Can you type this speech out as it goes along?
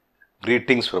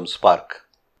Greetings from Spark.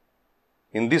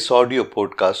 In this audio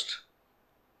podcast,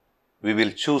 we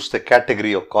will choose the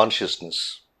category of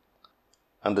consciousness,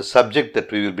 and the subject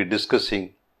that we will be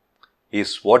discussing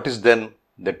is what is then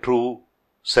the true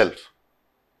self.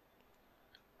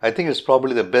 I think it's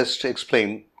probably the best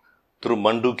explained through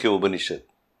Mandukya Upanishad,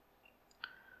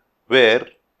 where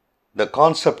the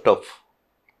concept of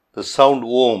the sound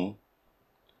Om,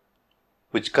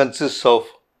 which consists of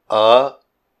A,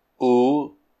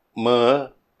 U, Ma,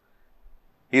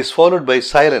 is followed by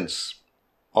silence,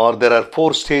 or there are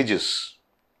 4 stages.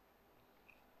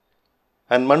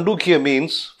 And Mandukya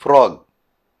means frog,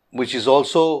 which is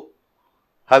also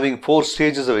having 4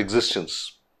 stages of existence: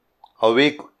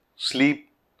 awake, sleep,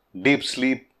 deep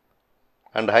sleep,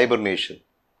 and hibernation.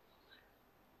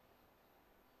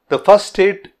 The first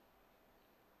state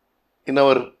in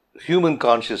our human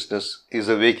consciousness is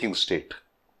a waking state,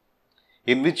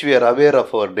 in which we are aware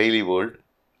of our daily world.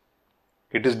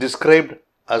 It is described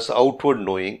as outward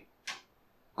knowing,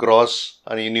 gross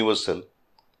and universal.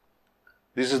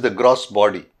 This is the gross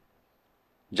body,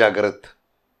 Jagarat.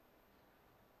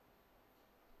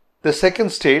 The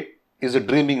second state is a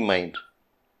dreaming mind.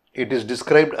 It is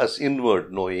described as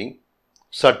inward knowing,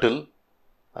 subtle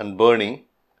and burning.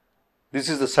 This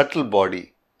is the subtle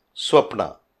body,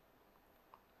 Swapna.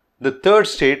 The third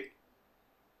state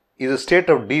is a state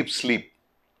of deep sleep.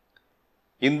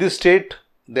 In this state,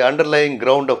 the underlying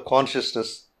ground of consciousness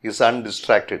is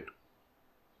undistracted.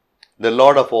 The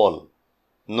Lord of all,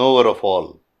 knower of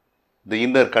all, the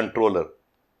inner controller,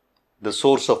 the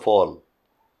source of all,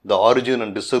 the origin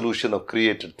and dissolution of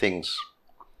created things.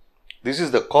 This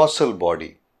is the causal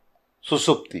body,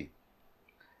 Susupti.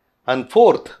 And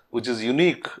fourth, which is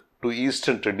unique to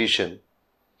Eastern tradition,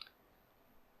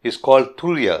 is called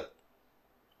Turiya.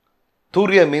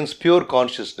 Turiya means pure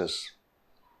consciousness,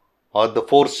 or the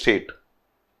fourth state.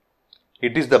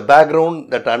 It is the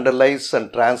background that underlies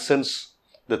and transcends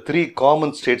the 3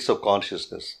 common states of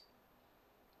consciousness.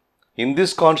 In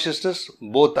this consciousness,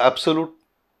 both absolute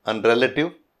and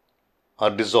relative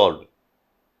are dissolved.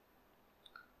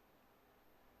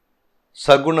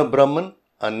 Saguna Brahman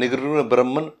and Nirguna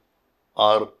Brahman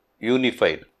are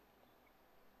unified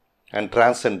and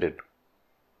transcended.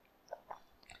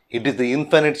 It is the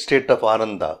infinite state of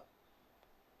Ananda,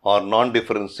 or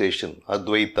non-differentiation,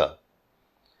 Advaita,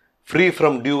 free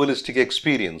from dualistic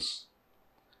experience.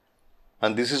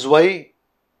 And this is why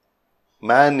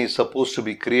man is supposed to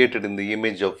be created in the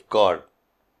image of God,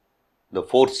 the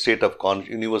fourth state of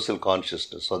universal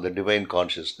consciousness, or the divine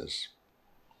consciousness.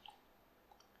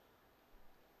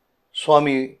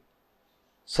 Swami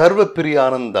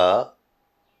Sarvapriyananda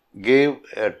gave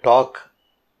a talk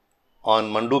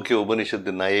on Mandukya Upanishad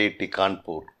in IIT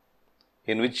Kanpur,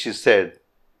 in which he said,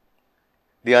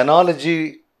 the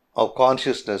analogy of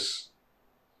consciousness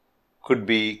could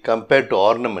be compared to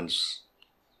ornaments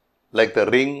like the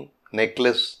ring,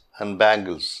 necklace and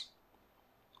bangles,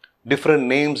 different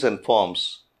names and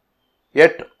forms,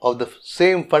 yet of the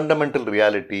same fundamental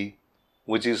reality,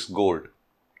 which is gold.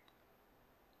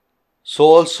 So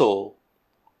also,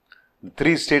 the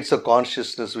 3 states of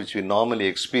consciousness which we normally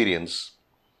experience,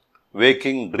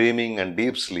 waking, dreaming and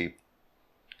deep sleep,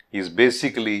 is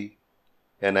basically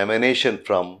an emanation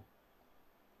from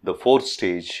the 4th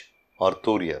stage, or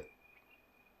Turiya.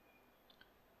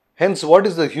 Hence, what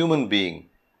is the human being?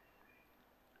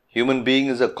 Human being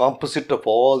is a composite of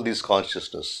all these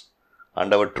consciousness,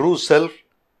 and our true self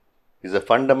is a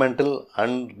fundamental,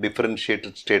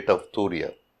 undifferentiated state of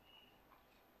Turiya.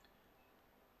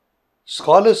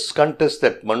 Scholars contest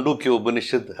that Mandukya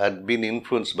Upanishad had been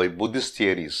influenced by Buddhist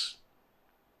theories,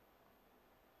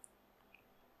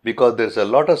 because there is a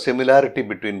lot of similarity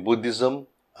between Buddhism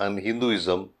and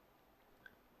Hinduism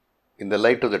in the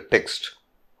light of the text.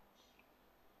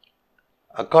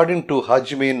 According to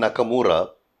Hajime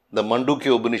Nakamura, the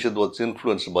Mandukya Upanishad was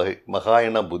influenced by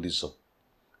Mahayana Buddhism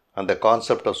and the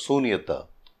concept of Sunyata,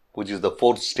 which is the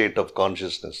 4th state of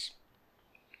consciousness.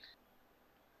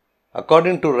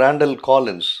 According to Randall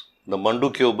Collins, the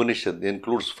Mandukya Upanishad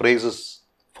includes phrases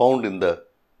found in the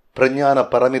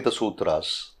Prajnana Paramita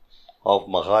Sutras of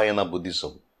Mahayana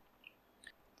Buddhism.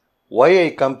 Why I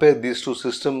compare these 2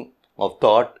 systems of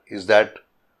thought is that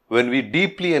when we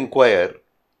deeply inquire,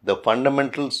 the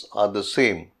fundamentals are the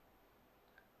same.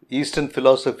 Eastern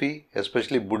philosophy,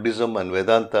 especially Buddhism and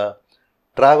Vedanta,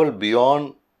 travel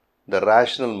beyond the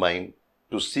rational mind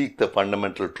to seek the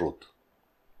fundamental truth.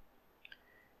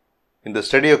 In the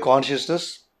study of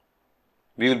consciousness,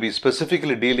 we will be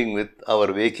specifically dealing with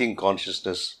our waking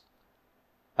consciousness,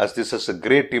 as this has a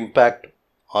great impact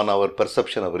on our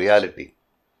perception of reality.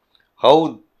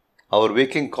 How our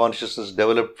waking consciousness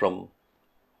developed from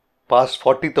past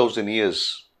 40,000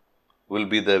 years will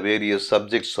be the various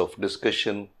subjects of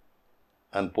discussion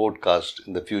and podcast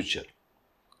in the future.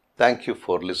 Thank you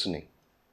for listening.